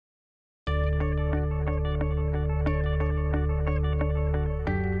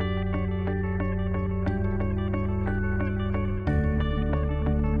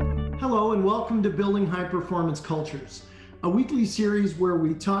Hello and welcome to Building High Performance Cultures, a weekly series where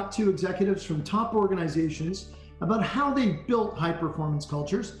we talk to executives from top organizations about how they built high performance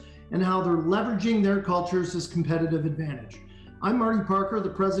cultures and how they're leveraging their cultures as competitive advantage. I'm Marty Parker, the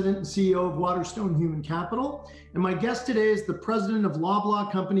President and CEO of Waterstone Human Capital, and my guest today is the President of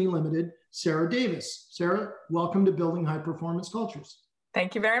Loblaw Companies Limited, Sarah Davis. Sarah, welcome to Building High Performance Cultures.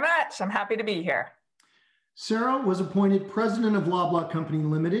 Thank you very much. I'm happy to be here. Sarah was appointed President of Loblaw Companies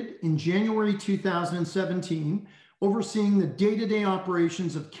Limited in January 2017, overseeing the day-to-day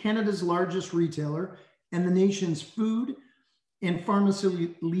operations of Canada's largest retailer and the nation's food and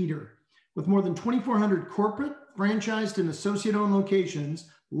pharmacy leader. With more than 2,400 corporate, franchised, and associate-owned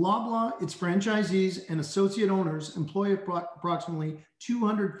locations, Loblaw, its franchisees, and associate owners employ approximately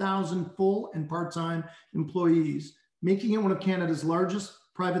 200,000 full and part-time employees, making it one of Canada's largest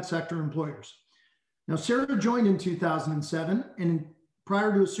private sector employers. Now, Sarah joined in 2007, and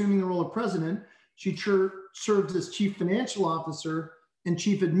prior to assuming the role of president, she served as chief financial officer and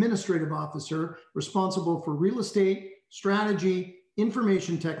chief administrative officer, responsible for real estate, strategy,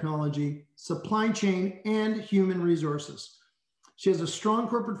 information technology, supply chain, and human resources. She has a strong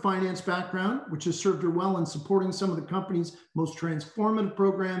corporate finance background, which has served her well in supporting some of the company's most transformative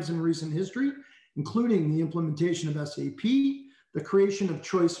programs in recent history, including the implementation of SAP, the creation of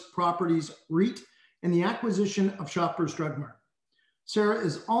Choice Properties REIT, and the acquisition of Shoppers Drug Mart. Sarah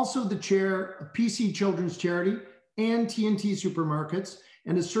is also the chair of PC Children's Charity and TNT Supermarkets,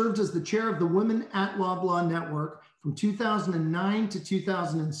 and has served as the chair of the Women at Loblaw Network from 2009 to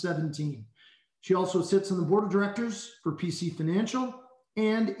 2017. She also sits on the board of directors for PC Financial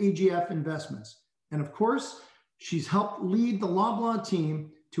and AGF Investments. And of course, she's helped lead the Loblaw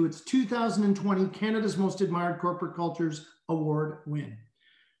team to its 2020 Canada's Most Admired Corporate Cultures Award win.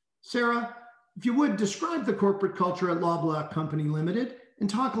 Sarah, if you would, describe the corporate culture at Loblaw Companies Limited and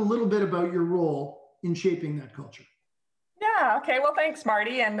talk a little bit about your role in shaping that culture. Yeah, okay. Well, thanks,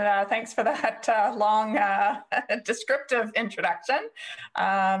 Marty, and thanks for that long descriptive introduction.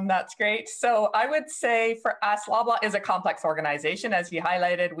 That's great. So I would say for us, Loblaw is a complex organization. As you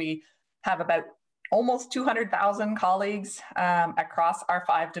highlighted, we have about almost 200,000 colleagues across our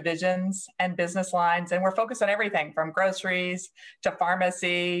 5 divisions and business lines. And we're focused on everything from groceries to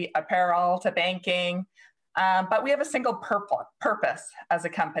pharmacy, apparel to banking. But we have a single purpose as a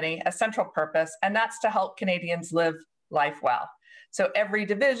company, a central purpose, and that's to help Canadians live life well. So every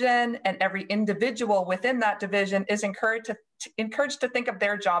division and every individual within that division is encouraged to think of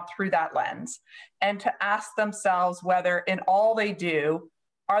their job through that lens and to ask themselves whether in all they do,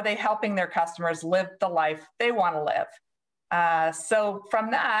 are they helping their customers live the life they want to live? So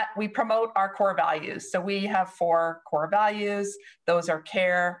from that, we promote our core values. So we have 4 core values. Those are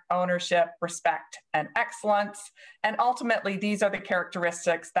care, ownership, respect, and excellence. And ultimately, these are the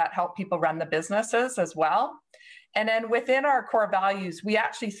characteristics that help people run the businesses as well. And then within our core values, we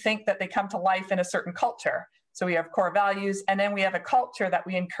actually think that they come to life in a certain culture. So we have core values, and then we have a culture that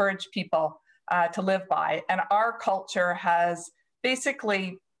we encourage people to live by. And our culture has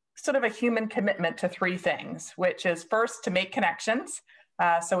basically sort of a human commitment to 3 things, which is first to make connections.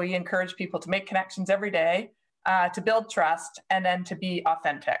 So we encourage people to make connections every day, to build trust, and then to be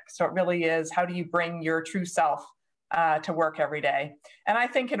authentic. So it really is, how do you bring your true self to work every day? And I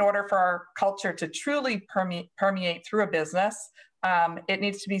think in order for our culture to truly permeate through a business, it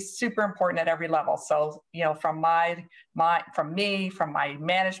needs to be super important at every level. So, you know, from me, from my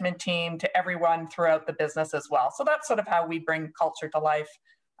management team to everyone throughout the business as well. So that's sort of how we bring culture to life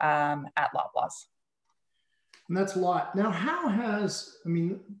at Loblaws. And that's a lot. Now,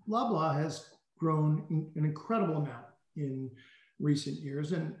 Loblaw has grown an incredible amount in recent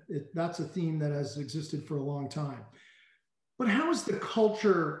years, and that's a theme that has existed for a long time. But how has the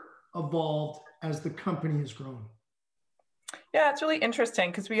culture evolved as the company has grown? Yeah, it's really interesting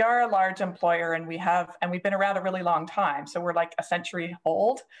because we are a large employer and we've been around a really long time. So we're like a century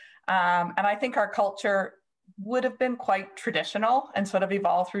old. And I think our culture would have been quite traditional and sort of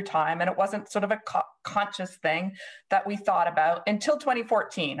evolved through time. And it wasn't sort of a conscious thing that we thought about until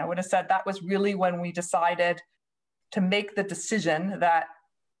 2014. I would have said that was really when we decided to make the decision that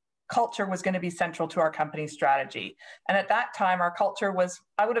culture was going to be central to our company's strategy. And at that time, our culture was,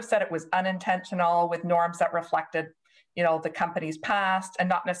 I would have said it was unintentional, with norms that reflected, you know, the company's past and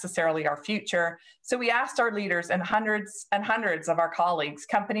not necessarily our future. So we asked our leaders and hundreds of our colleagues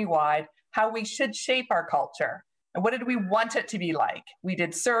company-wide how we should shape our culture and what did we want it to be like. We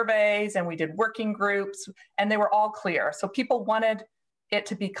did surveys and we did working groups, and they were all clear. So people wanted it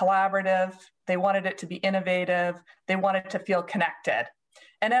to be collaborative, they wanted it to be innovative, they wanted to feel connected.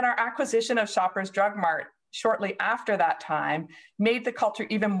 And then our acquisition of Shoppers Drug Mart shortly after that time made the culture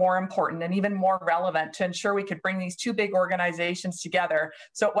even more important and even more relevant to ensure we could bring these two big organizations together.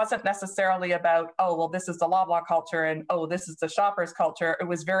 So it wasn't necessarily about, oh, well, this is the Loblaw culture and, oh, this is the Shoppers culture. It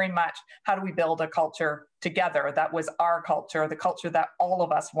was very much, how do we build a culture together that was our culture, the culture that all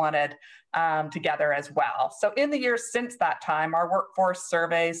of us wanted together as well. So in the years since that time, our workforce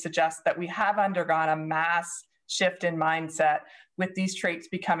surveys suggest that we have undergone a mass shift in mindset, with these traits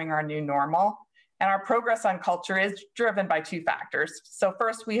becoming our new normal. And our progress on culture is driven by two factors. So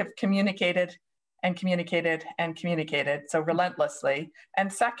first, we have communicated and communicated and communicated, so relentlessly.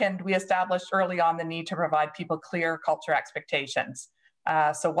 And second, we established early on the need to provide people clear culture expectations.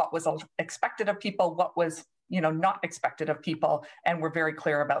 So what was expected of people, what was not expected of people, and we're very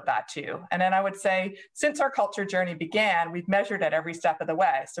clear about that too. And then I would say, since our culture journey began, we've measured at every step of the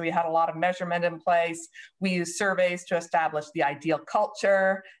way. So we had a lot of measurement in place. We used surveys to establish the ideal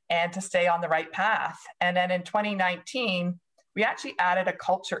culture and to stay on the right path. And then in 2019, we actually added a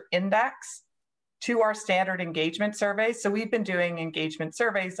culture index to our standard engagement surveys. So we've been doing engagement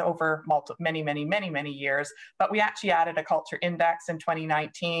surveys over many years, but we actually added a culture index in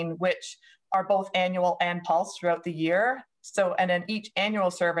 2019, which are both annual and pulse throughout the year. So, and then each annual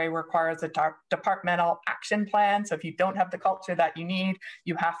survey requires a departmental action plan. So if you don't have the culture that you need,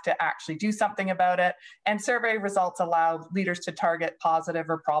 you have to actually do something about it. And survey results allow leaders to target positive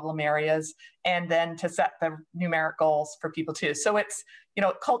or problem areas, and then to set the numeric goals for people too. So it's,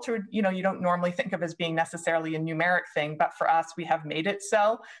 culture, you don't normally think of as being necessarily a numeric thing, but for us, we have made it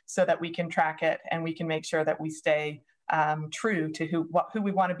so that we can track it and we can make sure that we stay true to who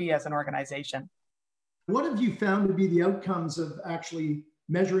we want to be as an organization. What have you found to be the outcomes of actually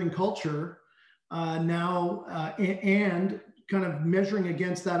measuring culture now and kind of measuring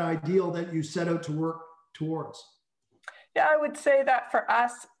against that ideal that you set out to work towards? Yeah, I would say that for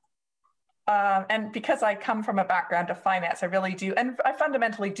us, and because I come from a background of finance, I really do, and I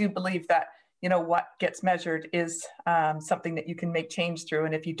fundamentally do believe that what gets measured is something that you can make change through.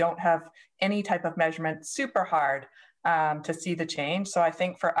 And if you don't have any type of measurement, super hard to see the change. So I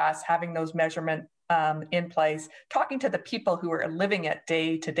think for us, having those measurement in place, talking to the people who are living it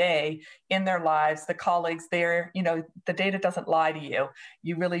day to day in their lives, the colleagues there, the data doesn't lie to you.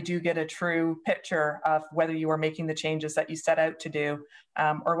 You really do get a true picture of whether you are making the changes that you set out to do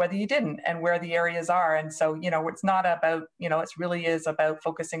or whether you didn't, and where the areas are. And so, it's not about, it really is about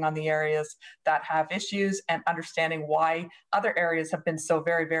focusing on the areas that have issues and understanding why other areas have been so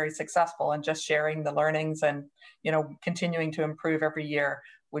very, very successful, and just sharing the learnings and, continuing to improve every year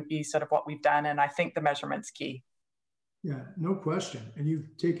would be sort of what we've done. And I think the measurement's key. Yeah, no question. And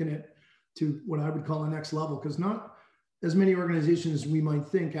you've taken it to what I would call the next level, because not as many organizations as we might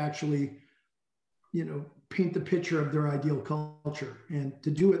think actually, paint the picture of their ideal culture. And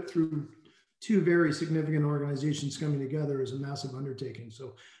to do it through two very significant organizations coming together is a massive undertaking.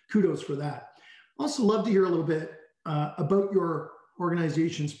 So kudos for that. Also love to hear a little bit about your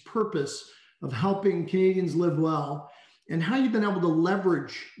organization's purpose of helping Canadians live well, and how you've been able to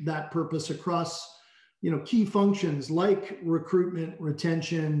leverage that purpose across, key functions like recruitment,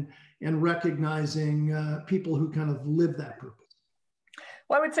 retention, and recognizing people who kind of live that purpose.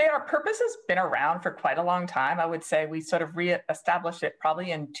 Well, I would say our purpose has been around for quite a long time. I would say we sort of re-established it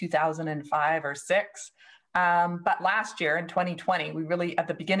probably in 2005 or 6. But last year in 2020, we really, at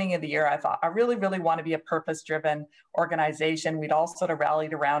the beginning of the year, I thought, I really, really want to be a purpose-driven organization. We'd all sort of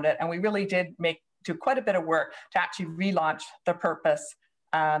rallied around it. And we really did do quite a bit of work to actually relaunch the purpose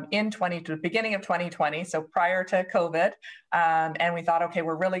to the beginning of 2020, so prior to COVID. And we thought, okay,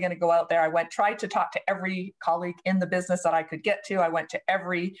 we're really going to go out there. Tried to talk to every colleague in the business that I could get to. I went to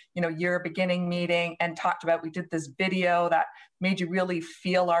every, year beginning meeting and talked about, we did this video that made you really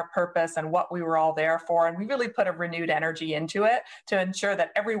feel our purpose and what we were all there for. And we really put a renewed energy into it to ensure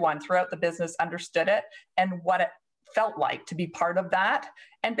that everyone throughout the business understood it and what it felt like to be part of that.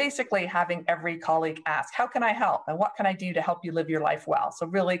 And basically having every colleague ask, how can I help? And what can I do to help you live your life well? So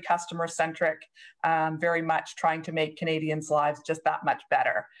really customer centric, very much trying to make Canadians' lives just that much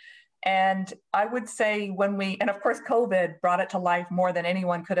better. And I would say and of course, COVID brought it to life more than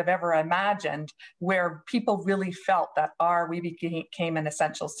anyone could have ever imagined, where people really felt that we became an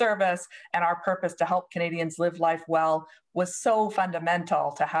essential service, and our purpose to help Canadians live life well was so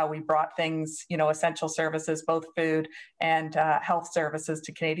fundamental to how we brought things, essential services, both food and health services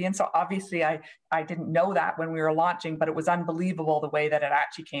to Canadians. So obviously I didn't know that when we were launching, but it was unbelievable the way that it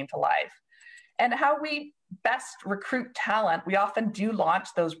actually came to life. And how we best recruit talent, we often do launch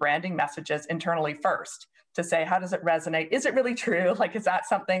those branding messages internally first. to say, how does it resonate? Is it really true? Like, is that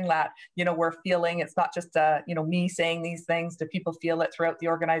something that, we're feeling? It's not just, me saying these things. Do people feel it throughout the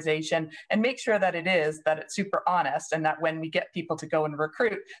organization? And make sure that it's super honest, and that when we get people to go and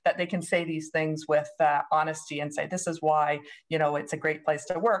recruit, that they can say these things with honesty and say, this is why, it's a great place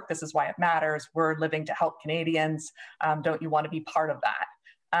to work. This is why it matters. We're living to help Canadians. Don't you want to be part of that?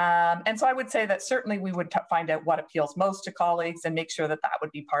 And so I would say that certainly we would find out what appeals most to colleagues and make sure that that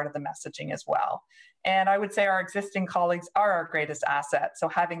would be part of the messaging as well. And I would say our existing colleagues are our greatest asset. So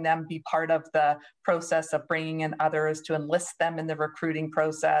having them be part of the process of bringing in others to enlist them in the recruiting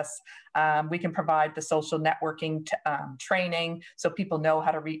process. We can provide the social networking training so people know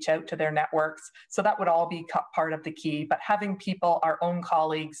how to reach out to their networks. So that would all be part of the key. But having people, our own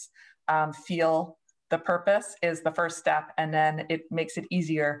colleagues, feel the purpose is the first step, and then it makes it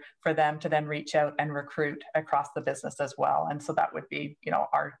easier for them to then reach out and recruit across the business as well. And so that would be,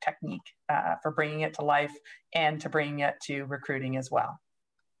 our technique for bringing it to life and to bringing it to recruiting as well.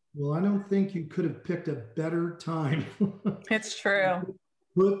 Well, I don't think you could have picked a better time. It's true.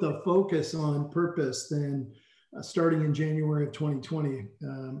 Put the focus on purpose than starting in January of 2020.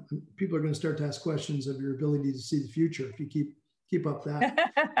 People are going to start to ask questions of your ability to see the future if you keep up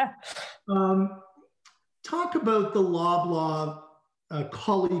that. Talk about the Loblaw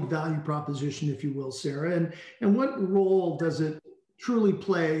colleague value proposition, if you will, Sarah, and what role does it truly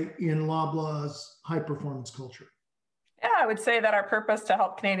play in Loblaw's high performance culture? Yeah, I would say that our purpose to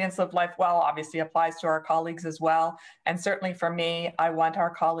help Canadians live life well obviously applies to our colleagues as well. And certainly for me, I want our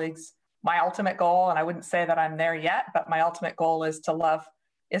colleagues, my ultimate goal, and I wouldn't say that I'm there yet, but my ultimate goal is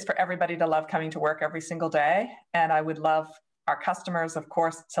for everybody to love coming to work every single day. And I would love our customers, of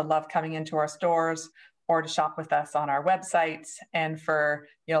course, to love coming into our stores or to shop with us on our websites. And for,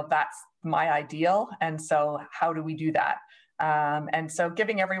 that's my ideal. And so how do we do that? And so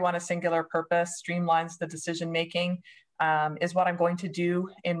giving everyone a singular purpose streamlines the decision-making, is what I'm going to do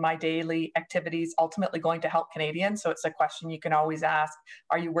in my daily activities, ultimately going to help Canadians. So it's a question you can always ask.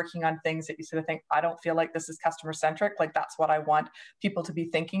 Are you working on things that you sort of think, I don't feel like this is customer centric? Like, that's what I want people to be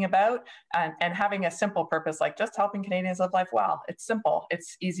thinking about. And having a simple purpose, like just helping Canadians live life well. It's simple.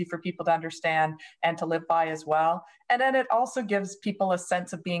 It's easy for people to understand and to live by as well. And then it also gives people a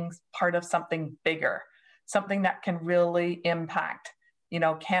sense of being part of something bigger, something that can really impact,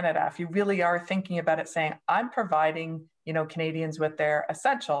 Canada. If you really are thinking about it, saying, I'm providing, Canadians with their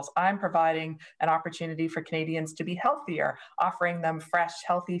essentials. I'm providing an opportunity for Canadians to be healthier, offering them fresh,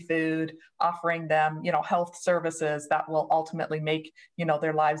 healthy food, offering them, health services that will ultimately make,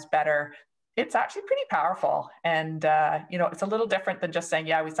 their lives better. It's actually pretty powerful. And, it's a little different than just saying,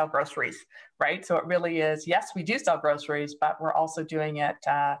 yeah, we sell groceries, right? So it really is, yes, we do sell groceries, but we're also doing it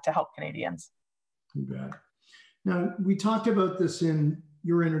to help Canadians. You bet. Now, we talked about this in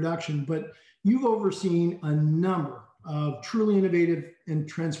your introduction, but you've overseen a number of truly innovative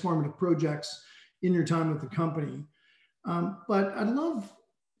and transformative projects in your time with the company. But I'd love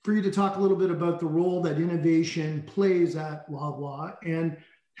for you to talk a little bit about the role that innovation plays at Loblaw and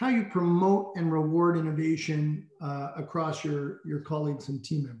how you promote and reward innovation across your colleagues and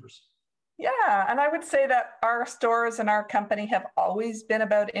team members. Yeah, and I would say that our stores and our company have always been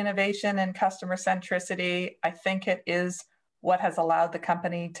about innovation and customer centricity. I think it is what has allowed the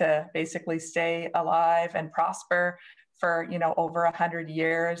company to basically stay alive and prosper for, over 100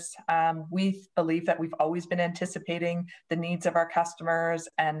 years. We believe that we've always been anticipating the needs of our customers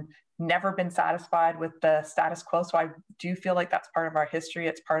and never been satisfied with the status quo. So I do feel like that's part of our history.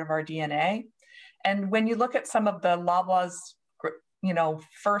 It's part of our DNA. And when you look at some of the Loblaw's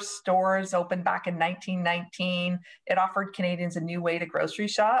first stores opened back in 1919, it offered Canadians a new way to grocery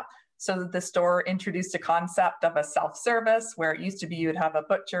shop. So the store introduced a concept of a self-service where it used to be you would have a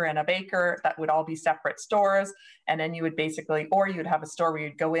butcher and a baker that would all be separate stores. And then you would you'd have a store where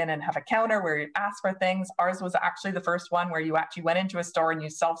you'd go in and have a counter where you'd ask for things. Ours was actually the first one where you actually went into a store and you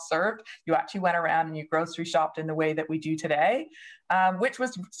self-served. You actually went around and you grocery shopped in the way that we do today, which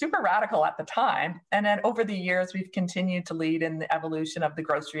was super radical at the time. And then over the years, we've continued to lead in the evolution of the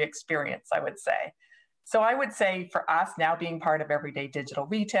grocery experience, I would say. So I would say for us now, being part of everyday digital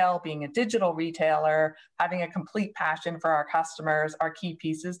retail, being a digital retailer, having a complete passion for our customers are key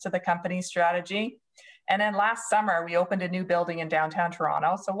pieces to the company's strategy. And then last summer, we opened a new building in downtown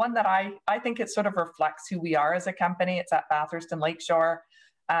Toronto. So one that I think it sort of reflects who we are as a company. It's at Bathurst and Lakeshore.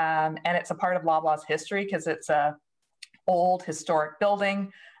 And it's a part of Loblaw's history because it's a old historic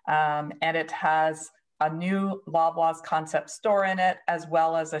building. And it has a new Loblaw's concept store in it, as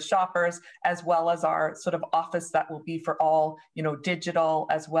well as a Shoppers, as well as our sort of office that will be for all, digital,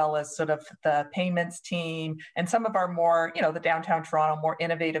 as well as sort of the payments team and some of our more, the downtown Toronto, more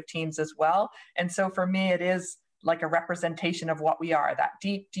innovative teams as well. And so for me, it is like a representation of what we are, that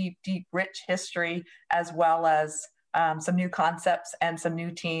deep, deep, deep, rich history, as well as some new concepts and some new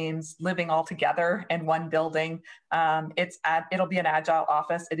teams living all together in one building. It'll be an agile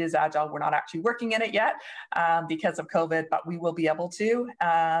office. It is agile. We're not actually working in it yet because of COVID, but we will be able to.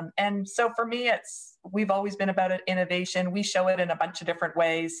 And so for me, we've always been about innovation. We show it in a bunch of different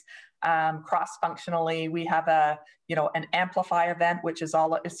ways. Cross-functionally, we have an Amplify event, which is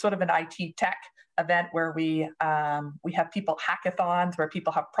sort of an IT tech event where we have people hackathons where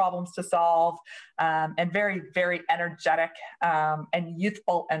people have problems to solve, and very, very energetic and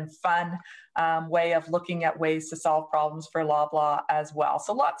youthful and fun way of looking at ways to solve problems for Loblaw as well.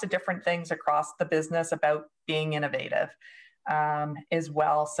 So lots of different things across the business about being innovative as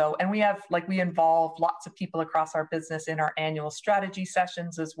well. So, and we involve lots of people across our business in our annual strategy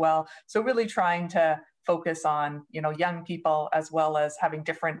sessions as well. So really trying to focus on, young people, as well as having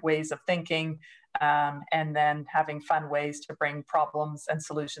different ways of thinking, and then having fun ways to bring problems and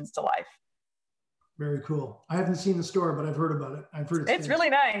solutions to life. Very cool. I haven't seen the store, but I've heard about it. I've heard it's really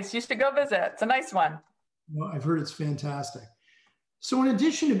nice. You should go visit. It's a nice one. Well, I've heard it's fantastic. So in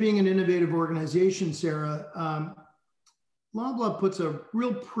addition to being an innovative organization, Sarah, Loblaw puts a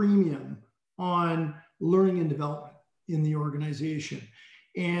real premium on learning and development in the organization.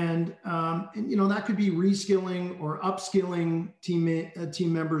 And that could be reskilling or upskilling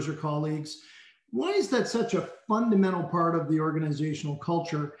team members or colleagues. Why is that such a fundamental part of the organizational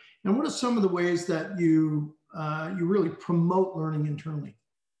culture? And what are some of the ways that you really promote learning internally?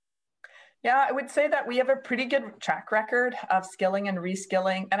 Yeah, I would say that we have a pretty good track record of skilling and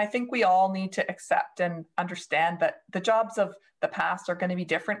reskilling. And I think we all need to accept and understand that the jobs of the past are going to be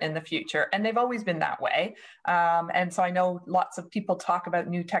different in the future. And they've always been that way. And so I know lots of people talk about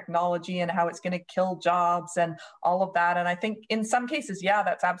new technology and how it's going to kill jobs and all of that. And I think in some cases, yeah,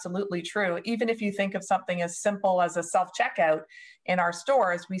 that's absolutely true. Even if you think of something as simple as a self-checkout in our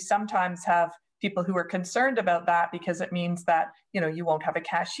stores, we sometimes have people who are concerned about that because it means that, you won't have a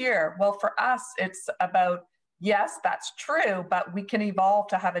cashier. Well, for us, it's about, yes, that's true, but we can evolve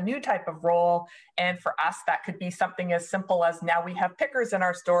to have a new type of role. And for us, that could be something as simple as now we have pickers in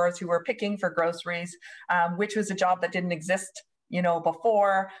our stores who are picking for groceries, which was a job that didn't exist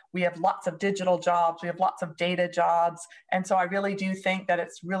before. We have lots of digital jobs, we have lots of data jobs. And so I really do think that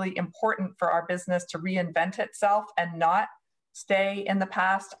it's really important for our business to reinvent itself and not stay in the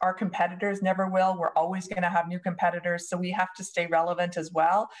past. Our competitors never will. We're always going to have new competitors. So we have to stay relevant as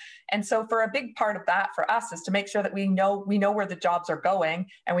well. And so for a big part of that for us is to make sure that we know where the jobs are going,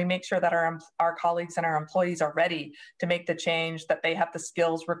 and we make sure that our colleagues and our employees are ready to make the change, that they have the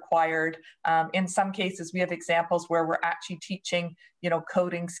skills required. In some cases, we have examples where we're actually teaching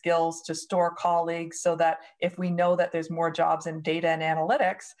coding skills to store colleagues, so that if we know that there's more jobs in data and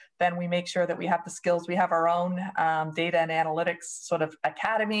analytics, then we make sure that we have the skills. We have our own data and analytics sort of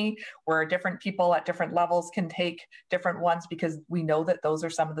academy where different people at different levels can take different ones, because we know that those are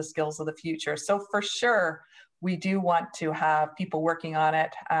some of the skills of the future. So for sure, we do want to have people working on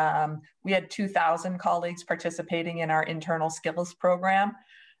it. We had 2,000 colleagues participating in our internal skills program.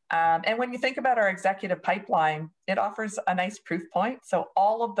 And when you think about our executive pipeline, it offers a nice proof point. So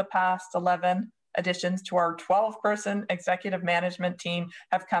all of the past 11 additions to our 12-person executive management team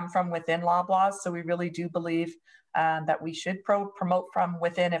have come from within Loblaw. So we really do believe that we should promote from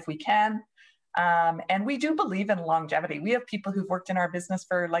within if we can. And we do believe in longevity. We have people who've worked in our business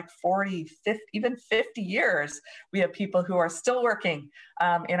for like 40, 50, even 50 years. We have people who are still working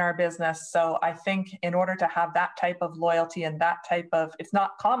in our business. So I think in order to have that type of loyalty and that type of, it's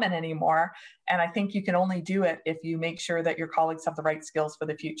not common anymore. And I think you can only do it if you make sure that your colleagues have the right skills for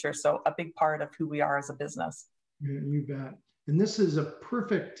the future. So a big part of who we are as a business. Yeah, you bet. And this is a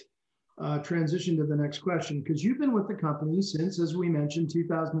perfect transition to the next question, because you've been with the company since, as we mentioned,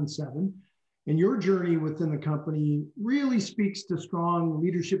 2007. And your journey within the company really speaks to strong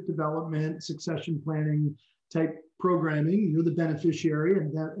leadership development, succession planning type programming. You're the beneficiary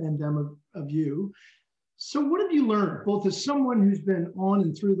and them of you. So what have you learned, both as someone who's been on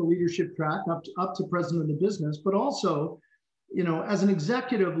and through the leadership track up to president of the business, but also, as an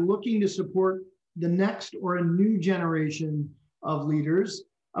executive looking to support the next or a new generation of leaders,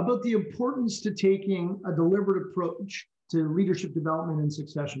 about the importance to taking a deliberate approach to leadership development and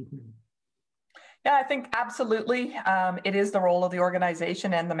succession planning? Yeah, I think absolutely. It is the role of the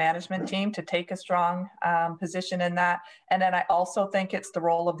organization and the management team to take a strong position in that. And then I also think it's the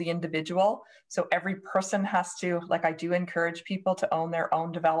role of the individual. So every person has to, like, I do encourage people to own their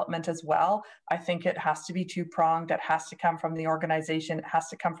own development as well. I think it has to be two-pronged. It has to come from the organization. It has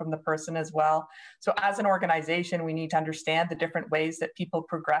to come from the person as well. So as an organization, we need to understand the different ways that people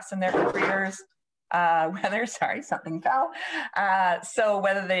progress in their careers. Something fell. So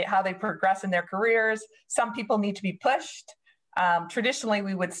how they progress in their careers, some people need to be pushed. Traditionally,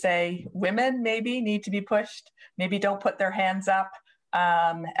 we would say women maybe need to be pushed, maybe don't put their hands up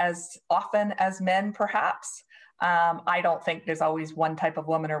as often as men, perhaps. I don't think there's always one type of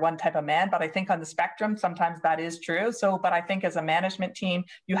woman or one type of man, but I think on the spectrum, sometimes that is true. But I think as a management team,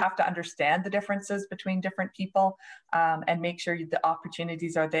 you have to understand the differences between different people and make sure the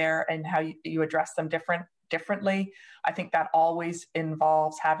opportunities are there and how you address them differently. I think that always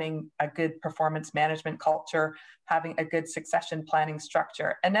involves having a good performance management culture, having a good succession planning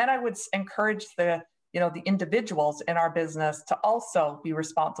structure. And then I would encourage the individuals in our business to also be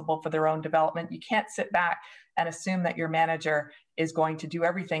responsible for their own development. You can't sit back and assume that your manager is going to do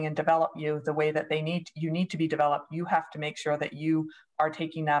everything and develop you the way that you need to be developed. You have to make sure that you are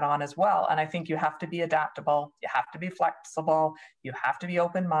taking that on as well. And I think you have to be adaptable. You have to be flexible. You have to be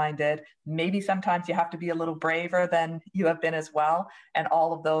open-minded. Maybe sometimes you have to be a little braver than you have been as well. And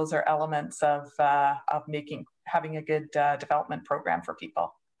all of those are elements of having a good development program for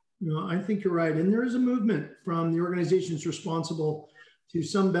people. No, I think you're right. And there is a movement from the organizations responsible to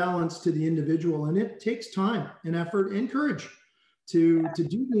some balance to the individual. And it takes time and effort and courage to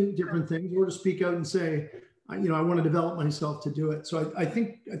do the different things or to speak out and say, I want to develop myself to do it. So I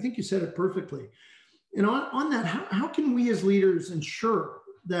think you said it perfectly. And on that, how can we as leaders ensure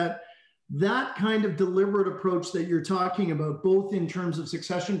that kind of deliberate approach that you're talking about, both in terms of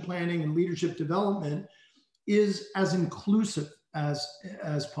succession planning and leadership development, is as inclusive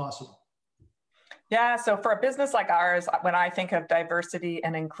as possible? Yeah, so for a business like ours, when I think of diversity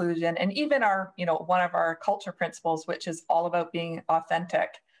and inclusion, and even our, one of our culture principles, which is all about being authentic,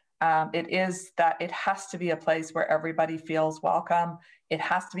 it is that it has to be a place where everybody feels welcome.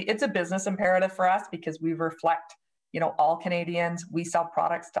 It's a business imperative for us because we reflect, all Canadians. We sell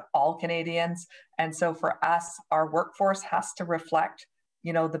products to all Canadians. And so for us, our workforce has to reflect,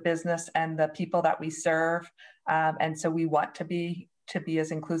 the business and the people that we serve. And so we want to be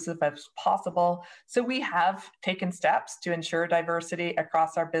as inclusive as possible. So we have taken steps to ensure diversity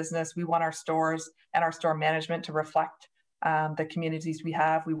across our business. We want our stores and our store management to reflect the communities we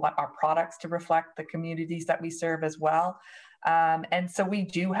have. We want our products to reflect the communities that we serve as well. And so we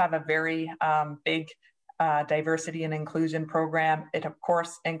do have a very big diversity and inclusion program. It, of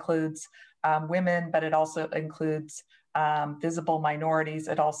course, includes women, but it also includes visible minorities.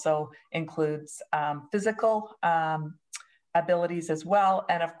 It also includes physical abilities as well.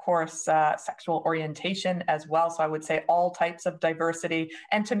 And of course, sexual orientation as well. So I would say all types of diversity.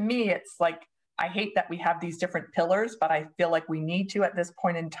 And to me, it's like, I hate that we have these different pillars, but I feel like we need to at this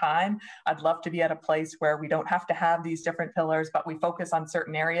point in time. I'd love to be at a place where we don't have to have these different pillars, but we focus on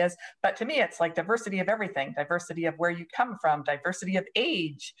certain areas. But to me, it's like diversity of everything, diversity of where you come from, diversity of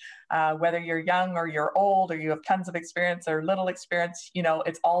age, whether you're young or you're old or you have tons of experience or little experience,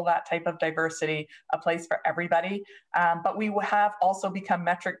 it's all that type of diversity, a place for everybody. But we have also become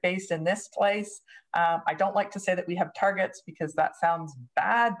metric-based in this place. I don't like to say that we have targets because that sounds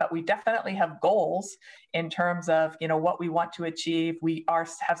bad, but we definitely have goals in terms of, what we want to achieve. We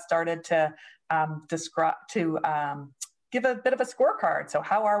have started to give a bit of a scorecard. So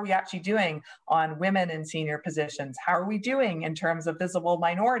how are we actually doing on women in senior positions? How are we doing in terms of visible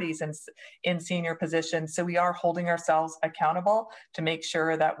minorities in senior positions? So we are holding ourselves accountable to make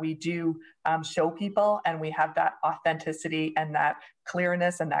sure that we do show people and we have that authenticity and that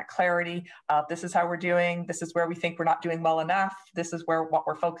clearness and that clarity of this is how we're doing. This is where we think we're not doing well enough. This is what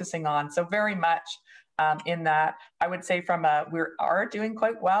we're focusing on. So very much in that, I would say we are doing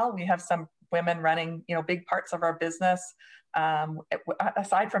quite well. We have some women running, big parts of our business.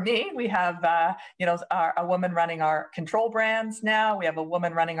 Aside from me, we have, a woman running our control brands now. We have a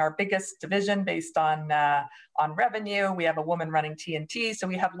woman running our biggest division based on revenue. We have a woman running T&T. So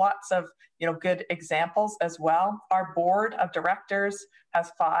we have lots of, good examples as well. Our board of directors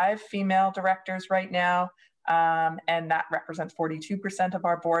has 5 female directors right now. And that represents 42% of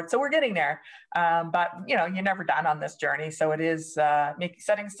our board. So we're getting there. But, you're never done on this journey. So it is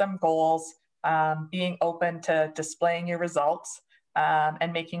setting some goals, being open to displaying your results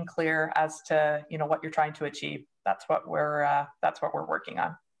and making clear as to, what you're trying to achieve. That's what we're working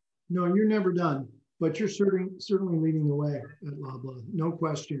on. No, you're never done, but you're certainly leading the way at Loblaw, no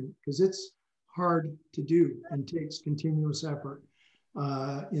question, because it's hard to do and takes continuous effort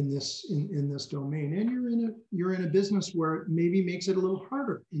in this domain. And you're in a business where it maybe makes it a little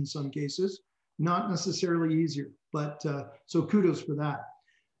harder in some cases, not necessarily easier. But so kudos for that.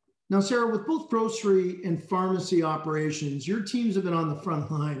 Now, Sarah, with both grocery and pharmacy operations, your teams have been on the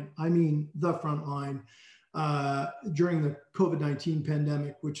front line. I mean, the front line during the COVID-19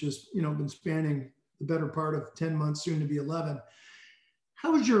 pandemic, which has been spanning the better part of 10 months, soon to be 11.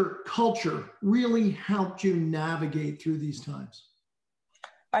 How has your culture really helped you navigate through these times?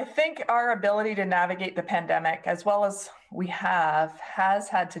 I think our ability to navigate the pandemic, as well as we has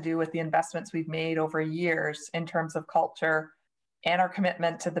had to do with the investments we've made over years in terms of culture and our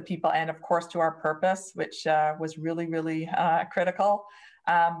commitment to the people and, of course, to our purpose, which was really, really critical.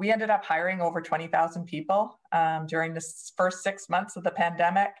 We ended up hiring over 20,000 people during the first 6 months of the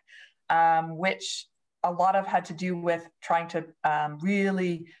pandemic, which a lot of had to do with trying to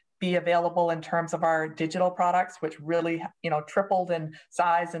really be available in terms of our digital products, which really, tripled in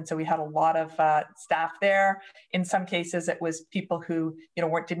size. And so we had a lot of staff there. In some cases, it was people who,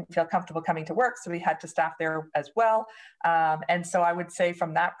 didn't feel comfortable coming to work. So we had to staff there as well. And so I would say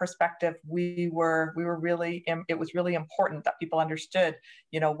from that perspective, we were really, it was really important that people understood,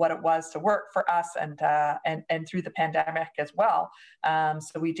 what it was to work for us and through the pandemic as well.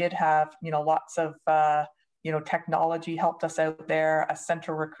 So we did have, lots of, technology helped us out there.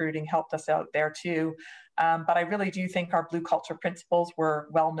 Central recruiting helped us out there too. But I really do think our blue culture principles were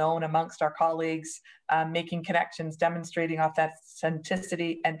well known amongst our colleagues, making connections, demonstrating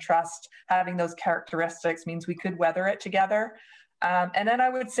authenticity and trust. Having those characteristics means we could weather it together. And then I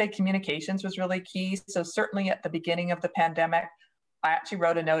would say communications was really key. So certainly at the beginning of the pandemic, I actually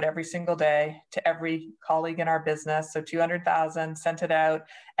wrote a note every single day to every colleague in our business. So 200,000, sent it out,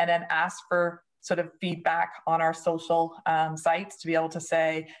 and then asked for sort of feedback on our social sites to be able to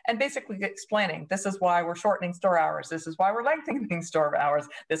say, and basically explaining, this is why we're shortening store hours. This is why we're lengthening store hours.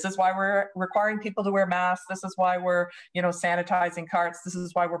 This is why we're requiring people to wear masks. This is why we're, sanitizing carts. This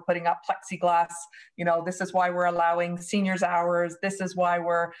is why we're putting up plexiglass. This is why we're allowing seniors hours. This is why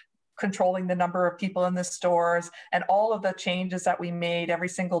we're controlling the number of people in the stores, and all of the changes that we made every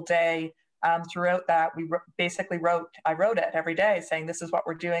single day. Throughout that, I wrote it every day saying, this is what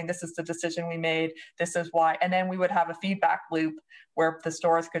we're doing. This is the decision we made. This is why. And then we would have a feedback loop where the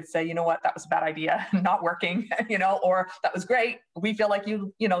stores could say, you know what, that was a bad idea, not working, or that was great. We feel like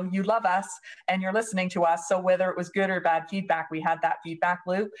you love us and you're listening to us. So whether it was good or bad feedback, we had that feedback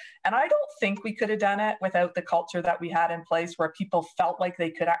loop. And I don't think we could have done it without the culture that we had in place where people felt like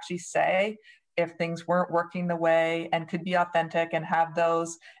they could actually say, if things weren't working the way, and could be authentic and have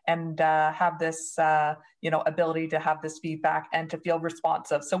those and have this, ability to have this feedback and to feel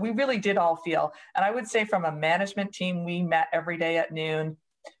responsive. So we really did all feel, and I would say from a management team, we met every day at noon,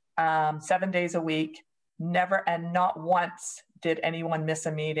 7 days a week, never, and not once did anyone miss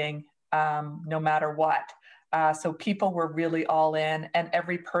a meeting, no matter what. So people were really all in, and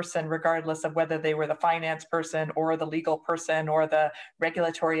every person, regardless of whether they were the finance person or the legal person or the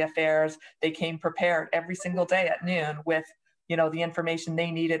regulatory affairs, they came prepared every single day at noon with, the information they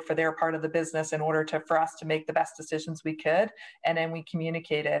needed for their part of the business in order for us to make the best decisions we could. And then we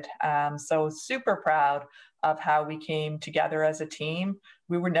communicated. So super proud of how we came together as a team.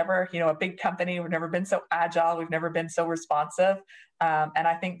 We were never, a big company. We've never been so agile. We've never been so responsive. And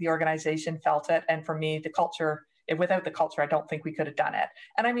I think the organization felt it. And for me, the culture, without the culture, I don't think we could have done it.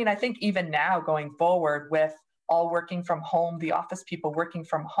 And I mean, I think even now going forward with all working from home, the office people working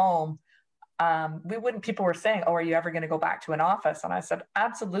from home, people were saying, oh, are you ever going to go back to an office? And I said,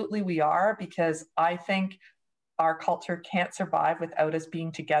 absolutely we are, because I think our culture can't survive without us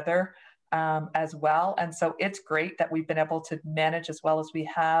being together as well. And so it's great that we've been able to manage as well as we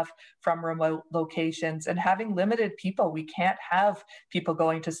have from remote locations and having limited people. We can't have people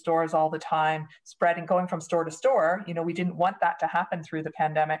going to stores all the time, going from store to store. We didn't want that to happen through the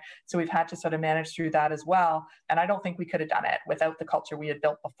pandemic. So we've had to sort of manage through that as well. And I don't think we could have done it without the culture we had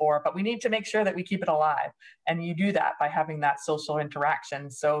built before, but we need to make sure that we keep it alive. And you do that by having that social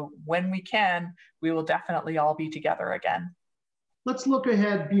interaction. So when we can, we will definitely all be together again. Let's look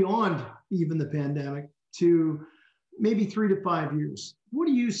ahead beyond even the pandemic to maybe 3 to 5 years. What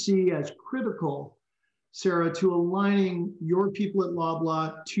do you see as critical, Sarah, to aligning your people at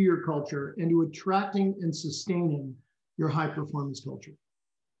Loblaw to your culture and to attracting and sustaining your high performance culture?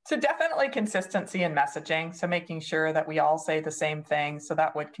 So definitely consistency in messaging. So making sure that we all say the same thing. So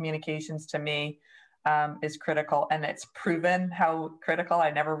that what communications to me is critical, and it's proven how critical. I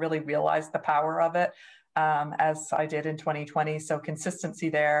never really realized the power of it. As I did in 2020. So consistency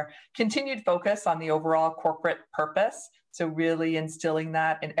there, continued focus on the overall corporate purpose. So really instilling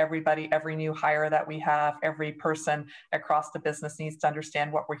that in everybody, every new hire that we have, every person across the business needs to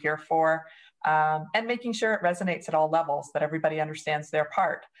understand what we're here for, and making sure it resonates at all levels, that everybody understands their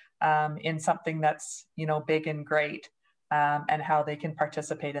part in something that's, big and great, and how they can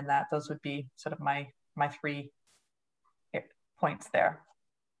participate in that. Those would be sort of my 3 points there.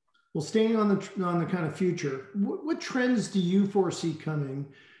 Well, staying on the kind of future, what trends do you foresee coming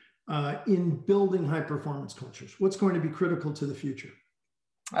in building high performance cultures? What's going to be critical to the future?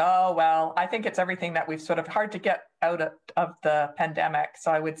 Oh, well, I think it's everything that we've sort of hard to get out of the pandemic.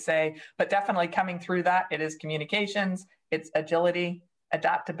 So I would say, but definitely coming through that, it is communications, it's agility,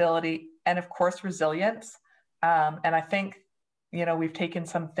 adaptability, and of course, resilience. And I think, we've taken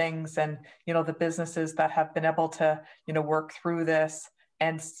some things and, the businesses that have been able to, work through this,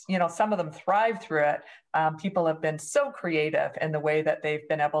 and, some of them thrive through it. People have been so creative in the way that they've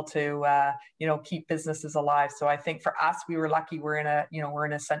been able to, keep businesses alive. So I think for us, we were lucky. We're in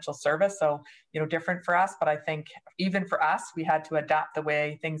an essential service. So, different for us. But I think even for us, we had to adapt the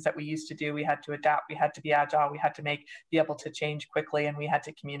way things that we used to do. We had to adapt. We had to be agile. We had to be able to change quickly, and we had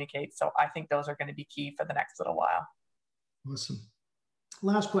to communicate. So I think those are going to be key for the next little while. Awesome.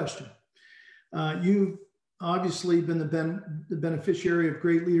 Last question. You've obviously been the beneficiary of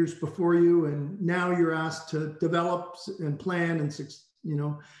great leaders before you, and now you're asked to develop and plan and,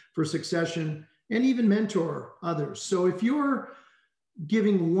 for succession and even mentor others. So if you're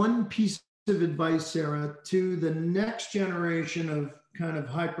giving one piece of advice, Sarah, to the next generation of kind of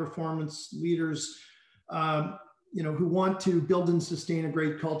high performance leaders, who want to build and sustain a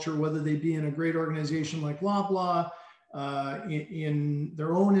great culture, whether they be in a great organization like Loblaw, in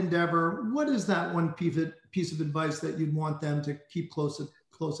their own endeavor, what is that one piece of advice that you'd want them to keep close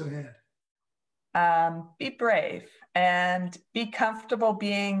at hand? Be brave and be comfortable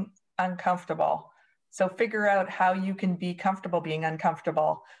being uncomfortable. So figure out how you can be comfortable being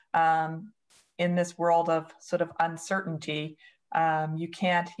uncomfortable in this world of sort of uncertainty. You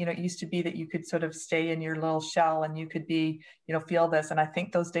can't, it used to be that you could sort of stay in your little shell and you could be, feel this. And I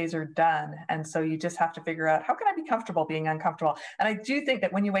think those days are done. And so you just have to figure out, how can I be comfortable being uncomfortable? And I do think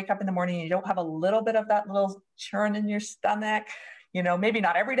that when you wake up in the morning and you don't have a little bit of that little churn in your stomach, maybe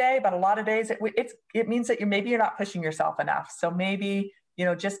not every day, but a lot of days, it means that maybe you're not pushing yourself enough. So maybe,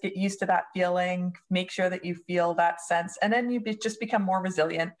 just get used to that feeling, make sure that you feel that sense, and then you just become more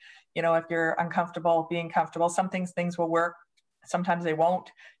resilient. If you're uncomfortable, being comfortable, some things will work. Sometimes they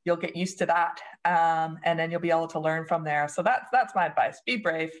won't. You'll get used to that, and then you'll be able to learn from there. So that's my advice. Be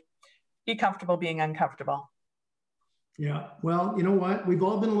brave, be comfortable being uncomfortable. Yeah. Well, you know what? We've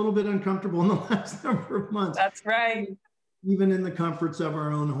all been a little bit uncomfortable in the last number of months. That's right. Even in the comforts of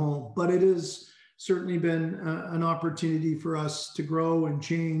our own home. But it has certainly been an opportunity for us to grow and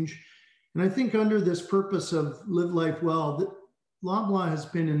change. And I think under this purpose of live life well, Loblaw has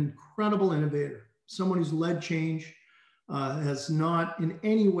been an incredible innovator, someone who's led change, has not in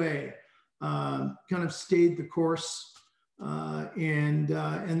any way kind of stayed the course, and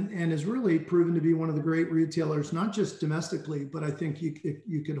has really proven to be one of the great retailers, not just domestically, but I think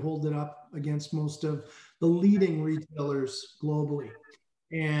you could hold it up against most of the leading retailers globally.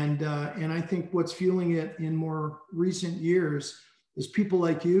 And I think what's fueling it in more recent years is people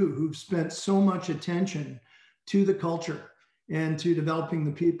like you who've spent so much attention to the culture and to developing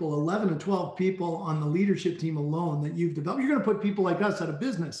the people. 11 to 12 people on the leadership team alone that you've developed. You're going to put people like us out of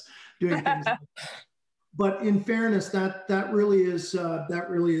business doing things. But in fairness, that really is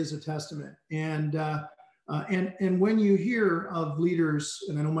a testament. And when you hear of leaders,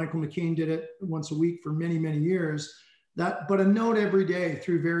 and I know Michael McCain did it once a week for many, many years, but a note every day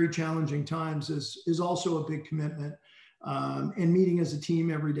through very challenging times is also a big commitment, and meeting as a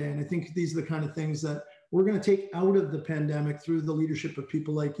team every day. And I think these are the kind of things that we're going to take out of the pandemic through the leadership of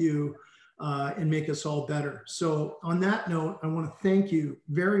people like you, and make us all better. So on that note, I want to thank you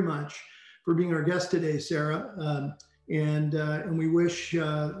very much for being our guest today, Sarah. And we wish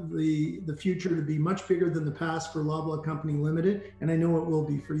the future to be much bigger than the past for Loblaw Company Limited. And I know it will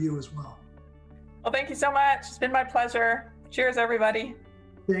be for you as well. Well, thank you so much. It's been my pleasure. Cheers, everybody.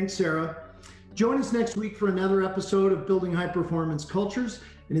 Thanks, Sarah. Join us next week for another episode of Building High Performance Cultures.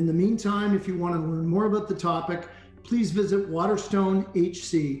 And in the meantime, if you want to learn more about the topic, please visit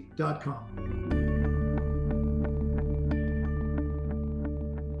waterstonehc.com.